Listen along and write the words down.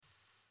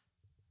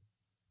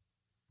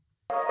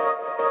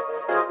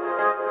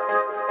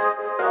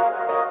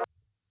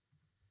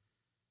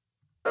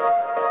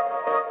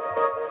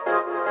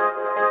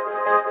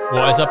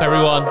What is up,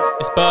 everyone?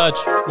 It's Burge.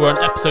 We're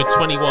on episode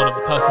 21 of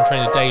the Personal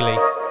Trainer Daily.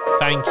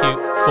 Thank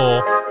you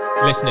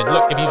for listening.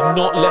 Look, if you've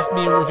not left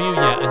me a review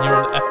yet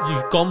and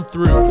you've gone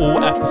through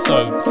all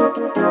episodes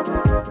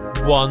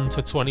 1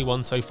 to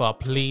 21 so far,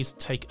 please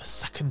take a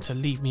second to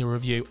leave me a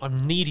review.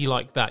 I'm needy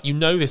like that. You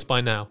know this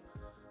by now.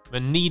 I'm a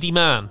needy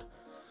man.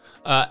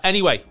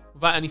 Anyway,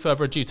 without any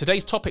further ado,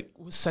 today's topic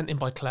was sent in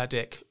by Claire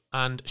Dick,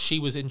 and she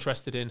was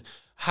interested in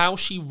how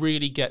she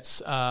really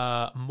gets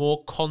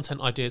more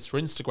content ideas for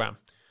Instagram,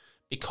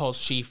 because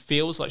she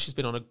feels like she's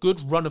been on a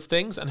good run of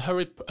things, and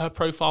her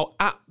profile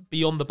at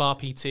Beyond the Bar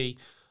PT,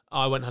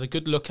 I went and had a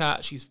good look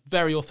at. She's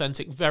very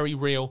authentic, very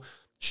real,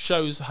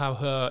 shows how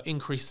her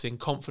increases in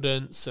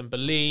confidence and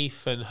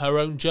belief and her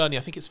own journey.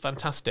 I think it's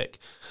fantastic.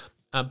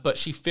 But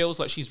she feels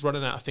like she's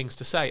running out of things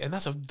to say, and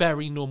that's a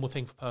very normal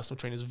thing for personal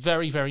trainers.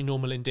 Very, very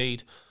normal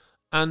indeed.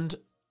 And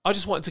I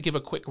just wanted to give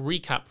a quick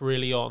recap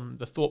really on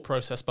the thought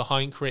process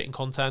behind creating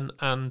content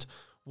and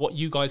what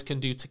you guys can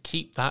do to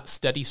keep that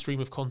steady stream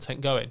of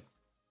content going.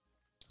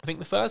 I think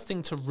the first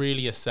thing to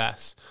really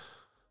assess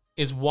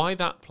is why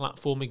that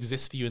platform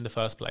exists for you in the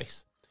first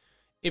place.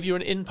 If you're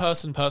an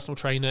in-person personal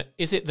trainer,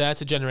 is it there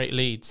to generate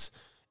leads?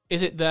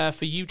 Is it there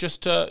for you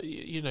just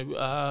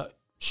to,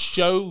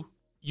 show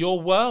your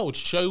world,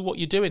 show what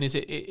you're doing?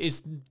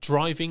 Is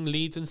driving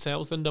leads and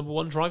sales the number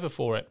one driver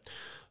for it?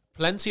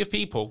 Plenty of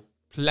people,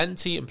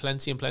 plenty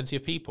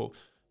of people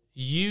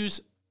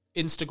use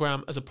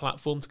Instagram as a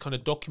platform to kind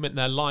of document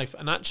their life,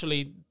 and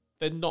actually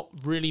they're not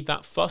really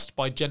that fussed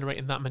by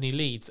generating that many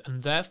leads,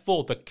 and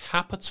therefore the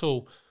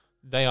capital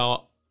they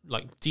are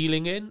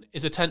dealing in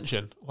is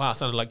attention. Wow, it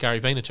sounded like Gary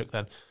Vaynerchuk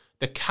then.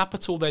 The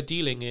capital they're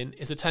dealing in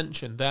is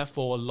attention.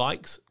 Therefore,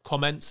 likes,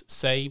 comments,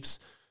 saves,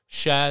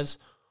 shares,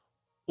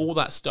 all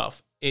that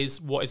stuff is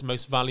what is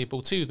most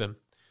valuable to them.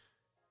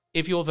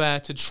 If you're there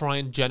to try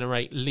and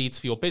generate leads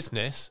for your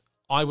business,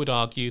 I would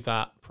argue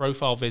that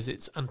profile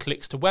visits and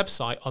clicks to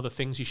website are the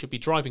things you should be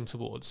driving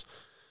towards.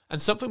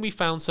 And something we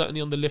found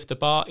certainly on the Lift the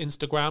Bar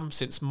Instagram,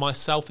 since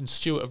myself and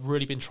Stuart have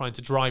really been trying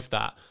to drive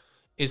that,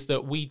 is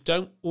that we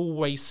don't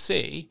always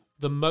see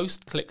the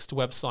most clicks to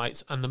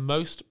websites and the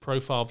most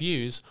profile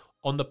views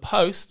on the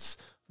posts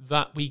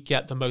that we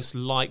get the most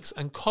likes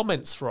and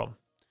comments from.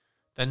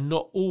 They're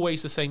not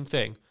always the same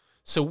thing.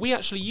 So we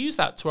actually use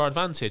that to our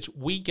advantage.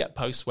 We get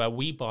posts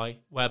whereby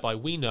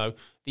we know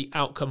the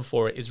outcome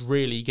for it is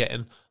really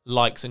getting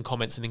likes and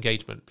comments and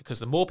engagement, because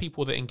the more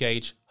people that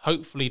engage,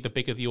 hopefully the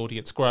bigger the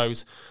audience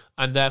grows.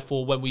 And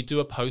therefore, when we do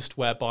a post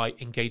whereby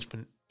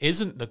engagement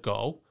isn't the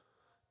goal,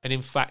 and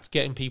in fact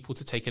getting people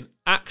to take an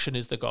action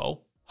is the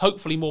goal,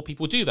 hopefully more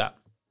people do that.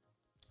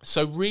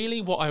 So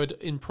really what I would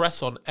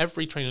impress on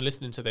every trainer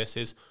listening to this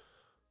is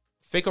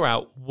figure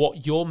out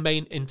what your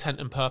main intent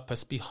and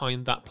purpose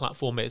behind that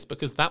platform is,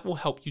 because that will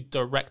help you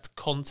direct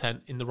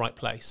content in the right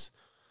place.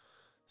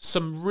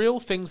 Some real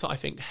things that I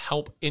think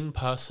help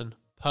in-person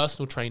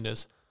personal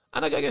trainers,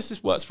 and I guess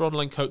this works for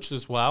online coaches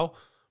as well,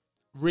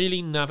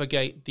 really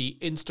navigate the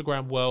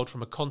Instagram world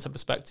from a content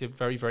perspective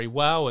very, very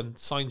well, and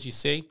signs you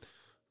see.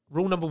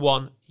 Rule number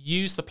 1,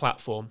 use the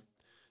platform.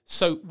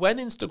 So when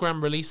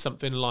Instagram released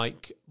something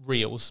like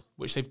Reels,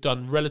 which they've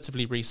done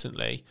relatively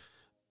recently,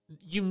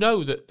 you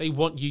know that they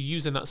want you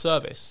using that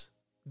service.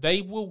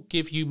 They will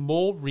give you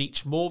more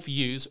reach, more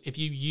views if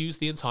you use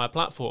the entire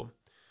platform.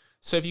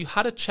 So if you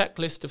had a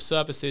checklist of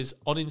services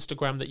on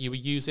Instagram that you were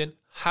using,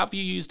 have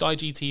you used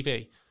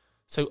IGTV?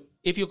 So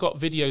if you've got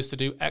videos to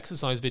do,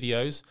 exercise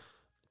videos,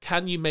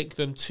 can you make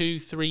them 2,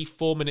 3,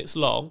 4 minutes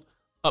long,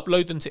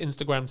 upload them to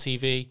Instagram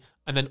TV,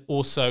 and then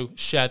also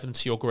share them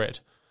to your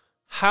grid?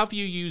 Have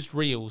you used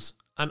Reels?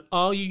 And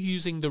are you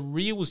using the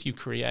Reels you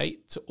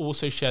create to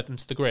also share them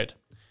to the grid?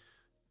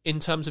 In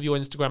terms of your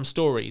Instagram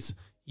stories,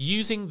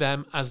 using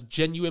them as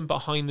genuine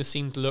behind the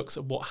scenes looks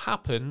at what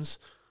happens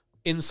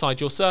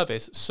inside your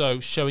service. So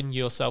showing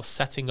yourself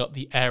setting up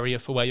the area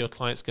for where your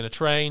client's going to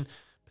train,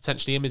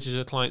 potentially images of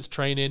the client's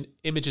training,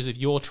 images of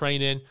your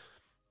training.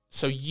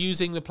 So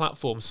using the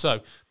platform.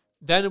 So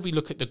then we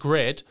look at the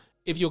grid.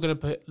 If you're going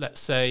to put, let's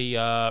say,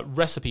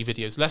 recipe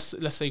videos,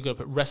 let's say you're going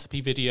to put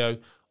recipe video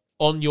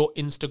on your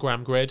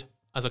Instagram grid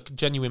as a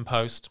genuine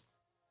post,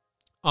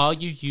 are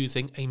you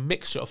using a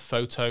mixture of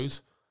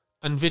photos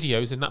and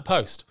videos in that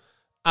post?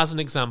 As an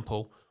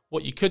example,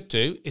 what you could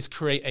do is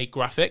create a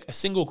graphic, a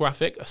single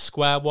graphic, a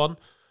square one,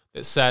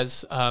 that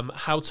says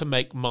how to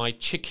make my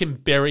chicken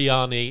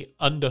biryani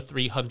under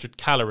 300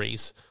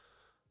 calories.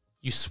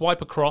 You swipe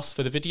across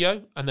for the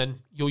video, and then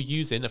you're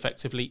using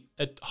effectively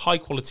a high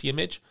quality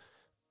image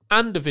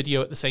and a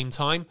video at the same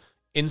time.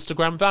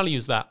 Instagram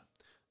values that.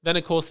 Then,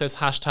 of course, there's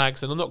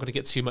hashtags, and I'm not going to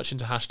get too much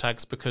into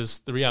hashtags, because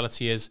the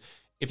reality is,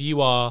 if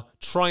you are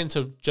trying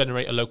to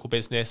generate a local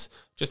business,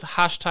 just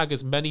hashtag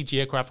as many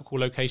geographical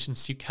locations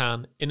as you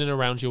can in and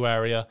around your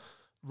area,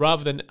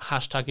 rather than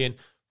hashtagging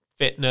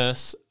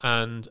fitness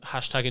and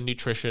hashtagging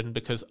nutrition,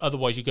 because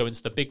otherwise you go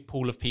into the big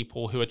pool of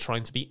people who are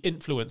trying to be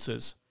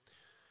influencers.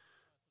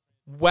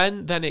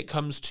 When then it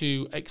comes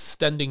to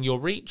extending your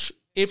reach,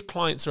 if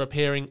clients are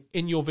appearing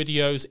in your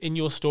videos, in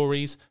your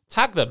stories,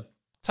 tag them.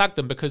 Tag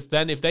them, because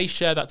then if they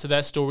share that to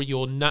their story,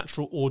 your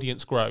natural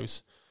audience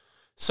grows.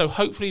 So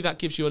hopefully that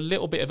gives you a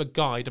little bit of a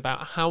guide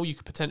about how you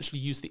could potentially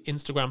use the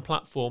Instagram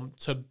platform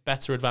to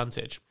better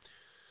advantage.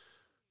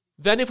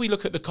 Then if we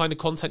look at the kind of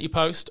content you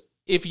post,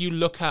 if you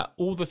look at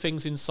all the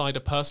things inside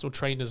a personal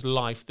trainer's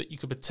life that you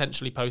could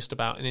potentially post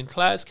about, and in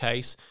Claire's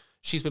case,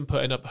 she's been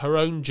putting up her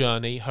own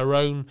journey, her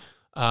own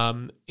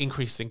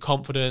increase in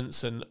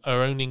confidence and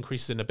her own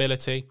increase in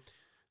ability.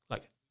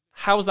 Like,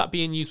 how's that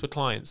being used with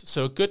clients?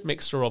 So a good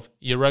mixture of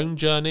your own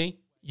journey,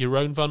 your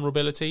own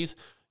vulnerabilities,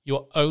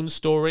 your own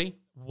story,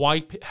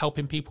 why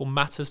helping people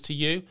matters to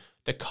you,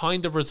 the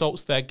kind of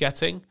results they're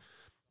getting,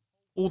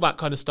 all that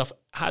kind of stuff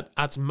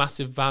adds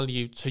massive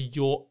value to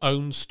your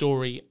own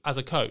story as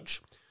a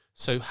coach.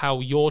 So how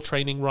you're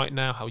training right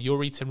now, how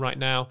you're eating right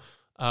now,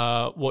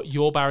 what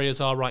your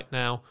barriers are right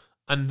now.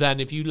 And then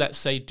if you, let's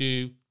say,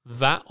 do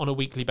that on a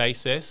weekly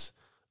basis,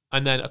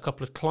 and then a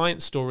couple of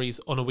client stories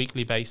on a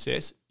weekly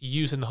basis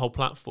using the whole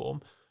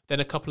platform, then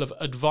a couple of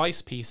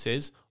advice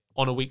pieces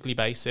on a weekly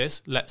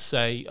basis, let's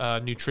say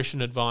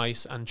nutrition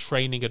advice and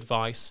training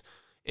advice,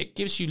 it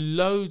gives you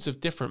loads of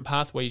different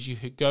pathways you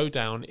could go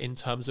down in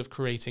terms of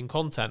creating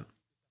content.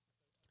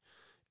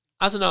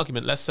 As an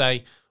argument, let's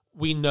say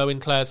we know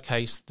in Claire's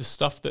case, the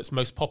stuff that's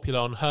most popular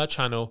on her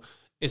channel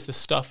is the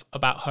stuff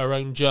about her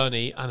own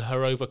journey and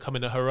her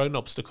overcoming her own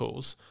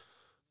obstacles.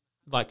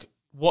 Like,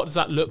 what does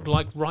that look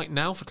like right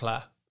now for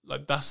Claire?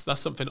 Like, that's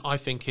something I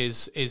think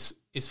is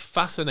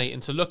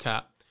fascinating to look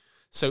at.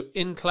 So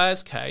in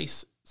Claire's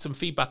case, some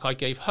feedback I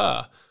gave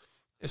her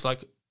is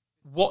like,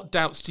 what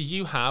doubts do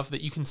you have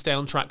that you can stay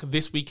on track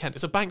this weekend?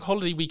 It's a bank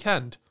holiday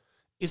weekend.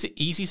 Is it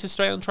easy to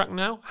stay on track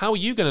now? How are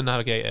you going to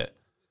navigate it?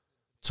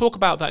 Talk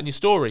about that in your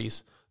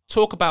stories.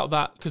 Talk about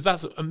that, because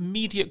that's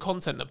immediate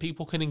content that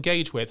people can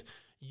engage with.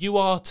 You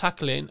are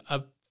tackling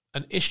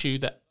an issue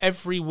that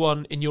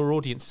everyone in your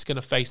audience is going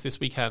to face this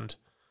weekend.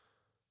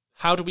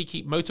 How do we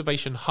keep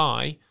motivation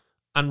high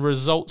and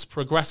results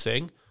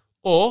progressing?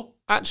 Or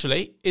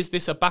actually, is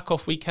this a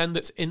back-off weekend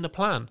that's in the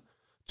plan?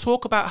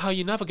 Talk about how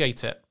you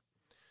navigate it.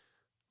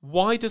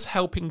 Why does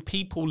helping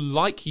people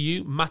like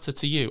you matter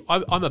to you?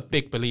 I'm a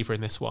big believer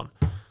in this one.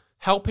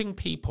 Helping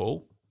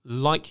people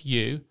like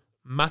you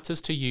matters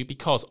to you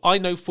because I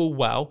know full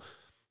well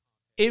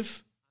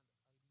if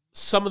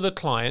some of the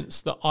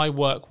clients that I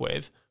work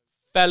with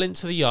fell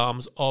into the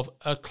arms of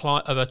a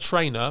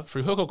trainer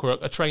through hook or crook,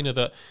 a trainer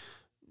that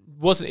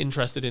wasn't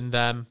interested in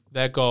them,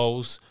 their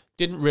goals,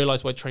 didn't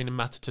realize why training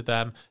mattered to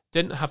them,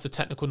 didn't have the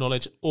technical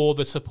knowledge or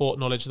the support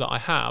knowledge that I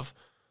have,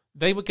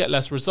 they would get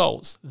less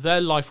results.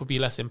 Their life would be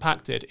less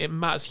impacted. It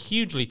matters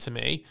hugely to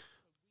me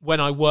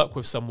when I work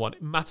with someone.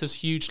 It matters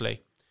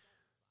hugely.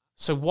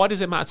 So why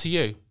does it matter to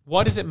you?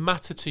 Why does it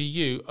matter to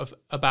you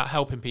about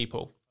helping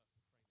people?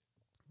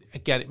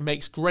 Again, it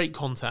makes great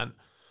content.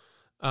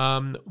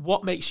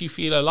 What makes you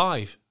feel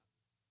alive?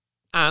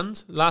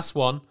 And last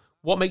one,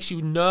 what makes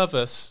you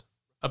nervous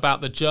about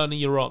the journey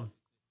you're on?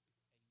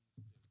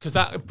 Because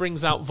that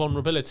brings out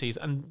vulnerabilities,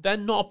 and they're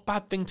not a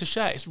bad thing to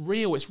share. It's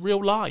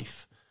real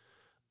life.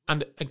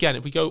 And again,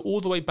 if we go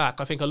all the way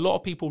back, I think a lot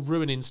of people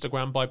ruin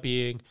Instagram by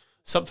being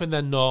something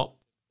they're not,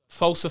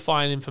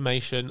 falsifying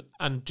information,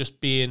 and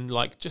just being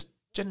like, just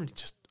generally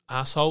just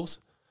assholes.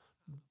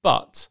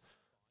 But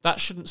that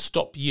shouldn't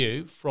stop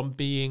you from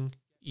being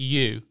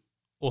you,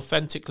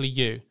 authentically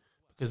you,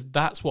 because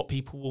that's what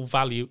people will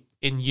value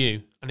in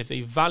you. And if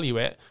they value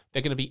it,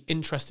 they're going to be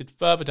interested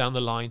further down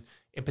the line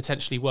in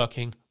potentially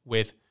working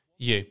with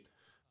you.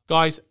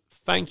 Guys,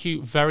 thank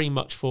you very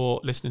much for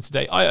listening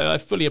today. I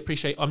fully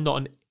appreciate I'm not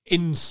an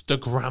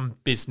Instagram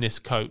business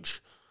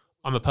coach.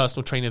 I'm a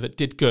personal trainer that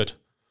did good.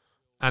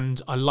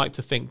 And I like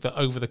to think that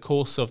over the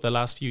course of the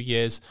last few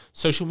years,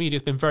 social media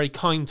has been very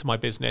kind to my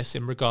business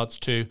in regards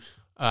to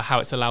how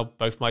it's allowed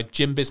both my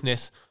gym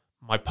business,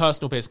 my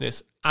personal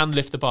business, and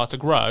Lift the Bar to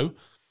grow.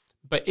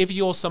 But if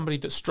you're somebody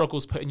that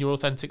struggles putting your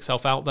authentic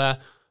self out there,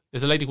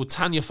 there's a lady called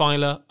Tanya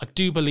Filer. I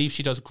do believe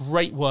she does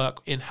great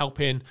work in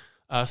helping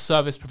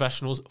service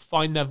professionals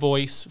find their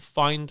voice,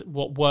 find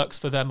what works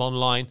for them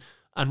online,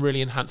 and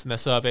really enhancing their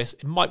service.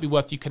 It might be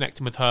worth you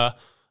connecting with her.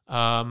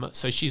 I know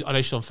she's on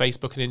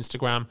Facebook and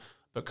Instagram,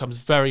 but comes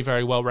very,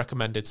 very well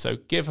recommended. So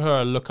give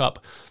her a look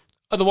up.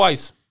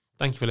 Otherwise,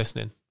 thank you for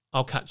listening.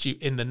 I'll catch you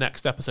in the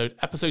next episode,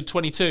 episode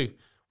 22,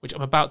 which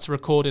I'm about to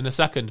record in a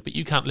second, but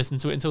you can't listen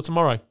to it until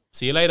tomorrow.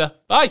 See you later.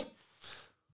 Bye.